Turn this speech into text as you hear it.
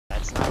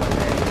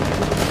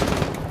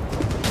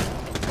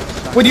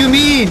What do you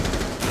mean?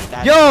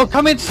 Yo,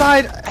 come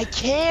inside. I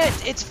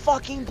can't. It's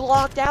fucking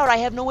blocked out. I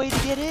have no way to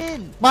get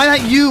in. Why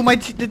not you?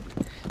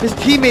 His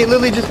teammate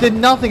literally just did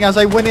nothing as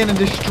I went in and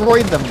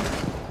destroyed them.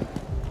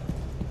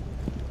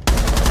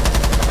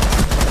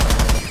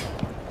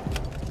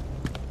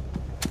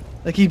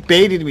 Like, he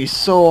baited me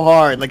so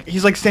hard. Like,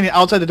 he's like standing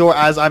outside the door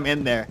as I'm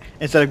in there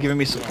instead of giving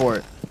me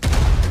support.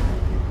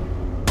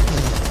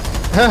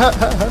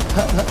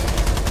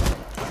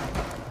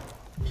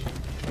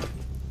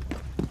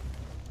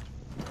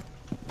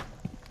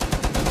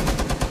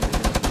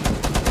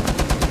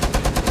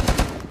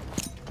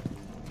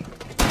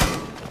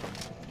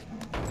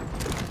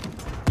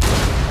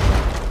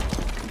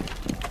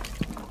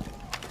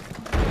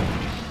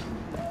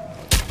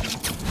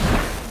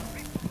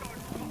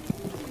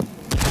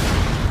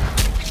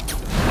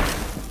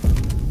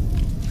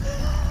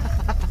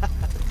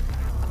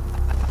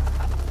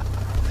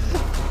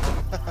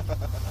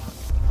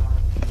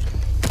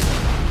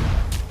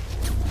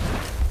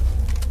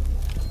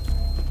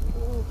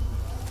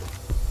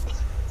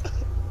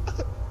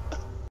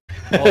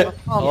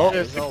 Oh,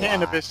 there's the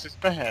cannabis is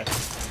bad.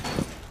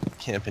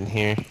 Camp in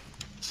here.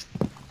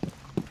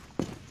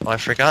 Oh, I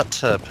forgot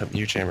to put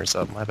mute jammers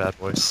up. My bad,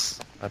 boys.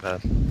 My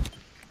bad.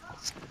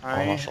 It's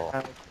all my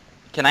fault.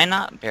 Can I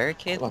not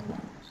barricade?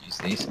 Use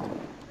these.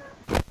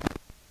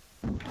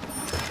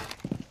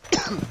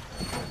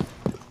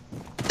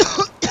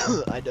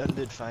 I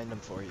did find them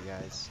for you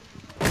guys.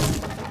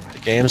 The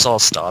game's all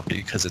stopped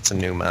because it's a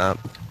new map.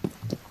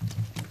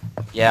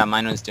 Yeah,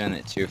 mine was doing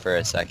it too for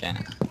a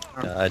second.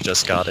 Yeah, I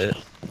just got it.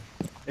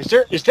 Is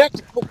that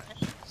the cool?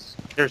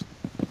 There's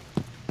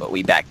But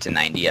we back to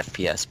 90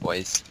 FPS,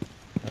 boys.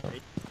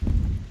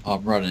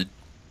 I'm running.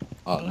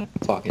 Oh,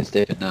 fuck, it's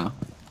different now.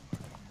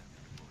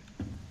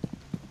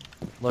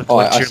 Look, Oh,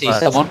 look I to see your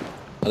left. someone.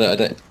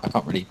 I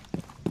can't really.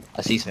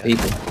 I see some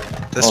people.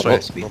 This Oh, way.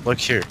 lots of people. Look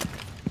here.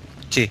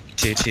 T.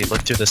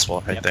 Look through this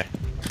wall right Yep. there.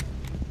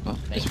 Oh,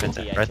 Thank it's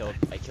you. good. Right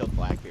I killed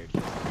Blackbeard.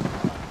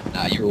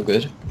 Nah, you're all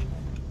good.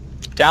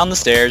 Down the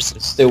stairs.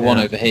 There's still one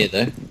Yeah. over here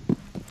though.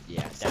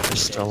 Yeah,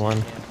 There's still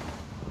one.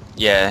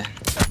 Yeah.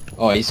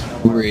 Oh, he's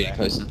really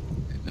close now.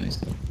 Nice.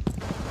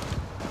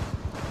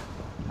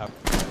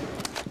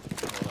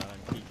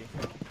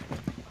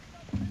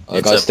 Oh, the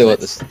It's guy's up still there. at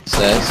the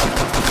stairs.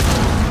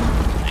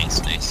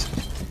 Nice.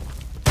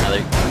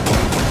 Another.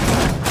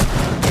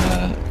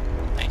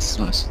 Nice.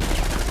 Nice.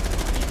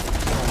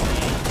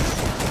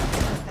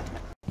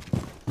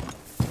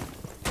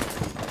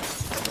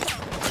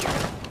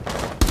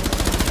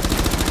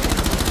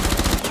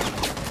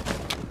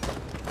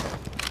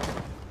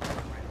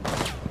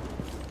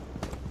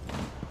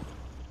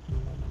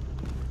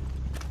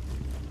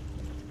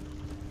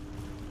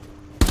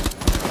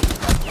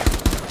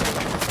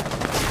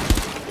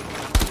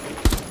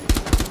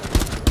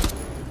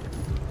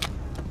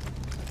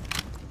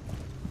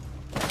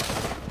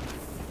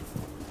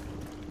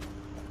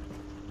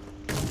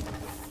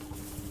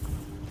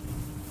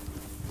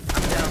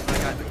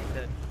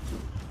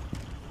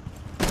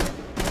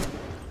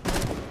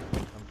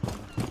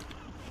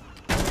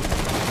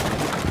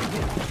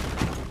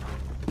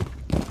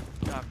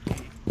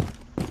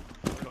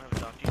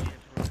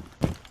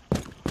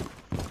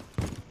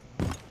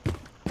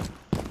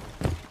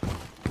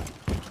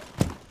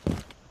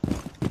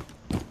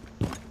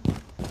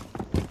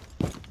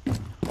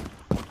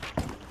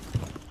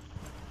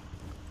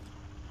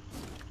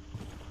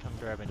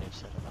 Grab a new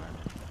set of armor.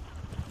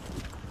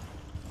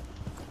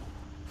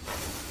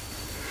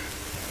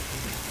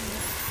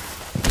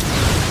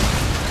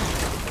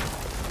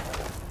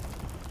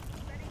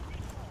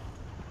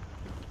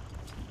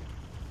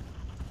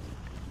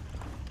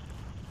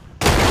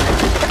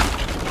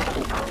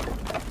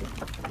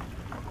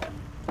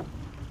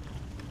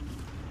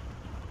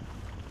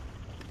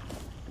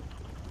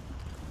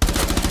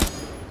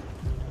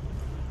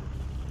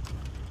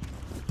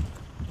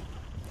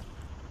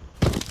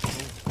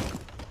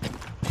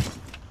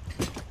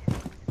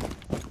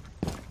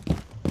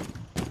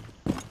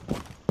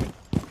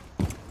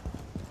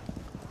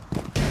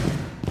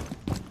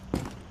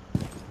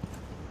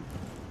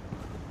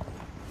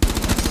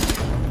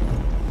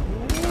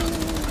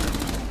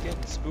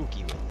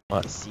 Spooky with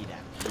What? see that.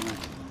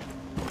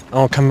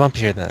 Oh, come up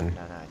here then.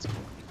 No, it's cool.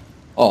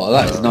 Oh,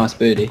 that is a nice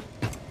booty.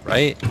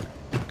 Right?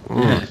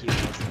 Yeah. He was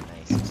the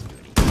nicest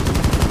booty.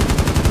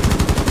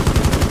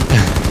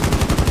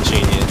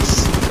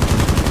 Genius.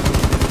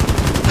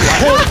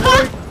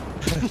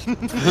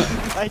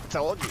 I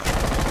told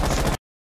you.